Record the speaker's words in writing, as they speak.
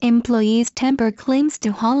employees temper claims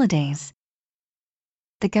to holidays.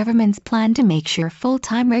 The government's plan to make sure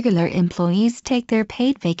full-time regular employees take their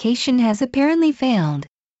paid vacation has apparently failed.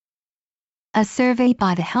 A survey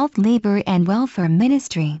by the Health, Labor and Welfare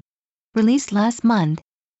Ministry, released last month,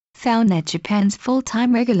 found that Japan's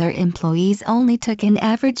full-time regular employees only took an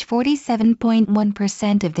average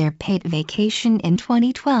 47.1% of their paid vacation in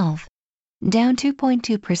 2012, down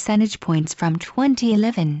 2.2 percentage points from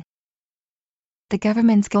 2011. The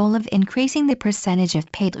government's goal of increasing the percentage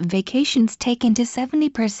of paid vacations taken to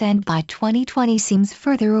 70% by 2020 seems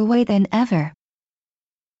further away than ever.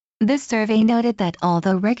 The survey noted that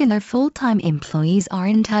although regular full-time employees are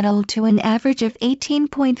entitled to an average of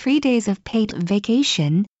 18.3 days of paid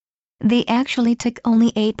vacation, they actually took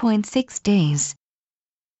only 8.6 days.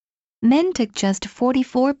 Men took just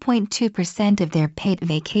 44.2% of their paid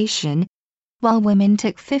vacation, while women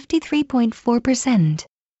took 53.4%.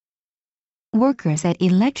 Workers at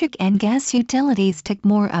electric and gas utilities took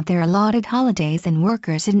more of their allotted holidays than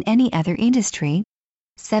workers in any other industry,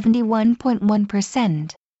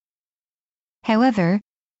 71.1%. However,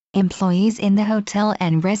 employees in the hotel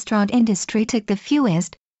and restaurant industry took the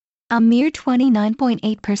fewest, a mere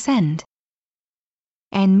 29.8%.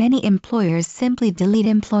 And many employers simply delete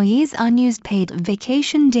employees' unused paid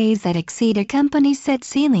vacation days that exceed a company's set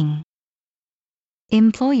ceiling.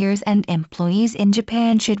 Employers and employees in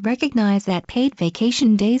Japan should recognize that paid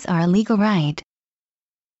vacation days are a legal right.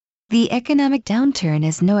 The economic downturn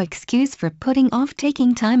is no excuse for putting off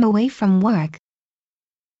taking time away from work.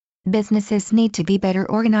 Businesses need to be better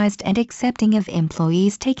organized and accepting of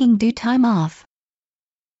employees taking due time off.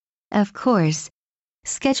 Of course,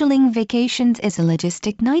 scheduling vacations is a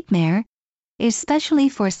logistic nightmare, especially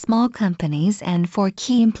for small companies and for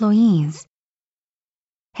key employees.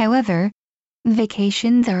 However,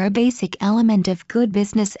 vacations are a basic element of good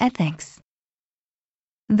business ethics.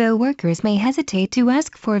 Though workers may hesitate to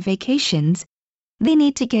ask for vacations, they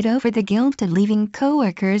need to get over the guilt of leaving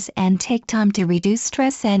coworkers and take time to reduce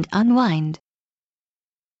stress and unwind.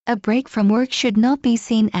 A break from work should not be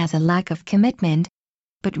seen as a lack of commitment,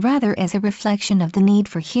 but rather as a reflection of the need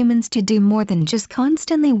for humans to do more than just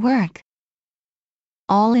constantly work.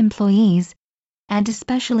 All employees, and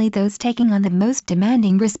especially those taking on the most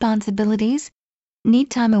demanding responsibilities,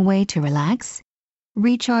 need time away to relax,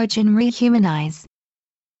 recharge and rehumanize.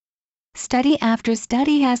 Study after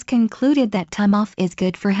study has concluded that time off is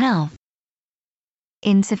good for health.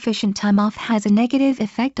 Insufficient time off has a negative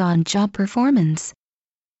effect on job performance.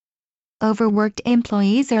 Overworked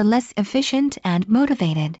employees are less efficient and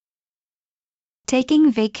motivated.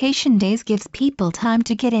 Taking vacation days gives people time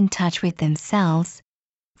to get in touch with themselves,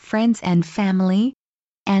 friends and family,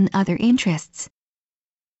 and other interests.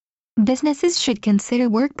 Businesses should consider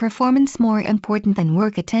work performance more important than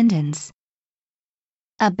work attendance.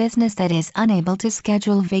 A business that is unable to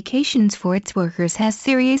schedule vacations for its workers has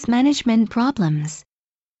serious management problems.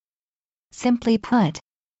 Simply put,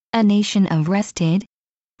 a nation of rested,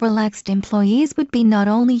 relaxed employees would be not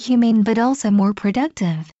only humane but also more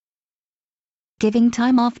productive. Giving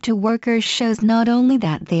time off to workers shows not only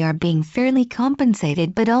that they are being fairly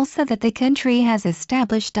compensated but also that the country has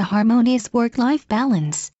established a harmonious work-life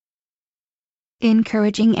balance.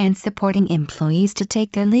 Encouraging and supporting employees to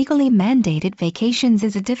take their legally mandated vacations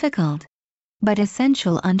is a difficult, but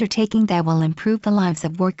essential undertaking that will improve the lives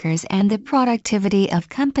of workers and the productivity of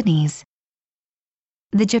companies.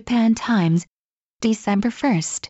 The Japan Times, December 1.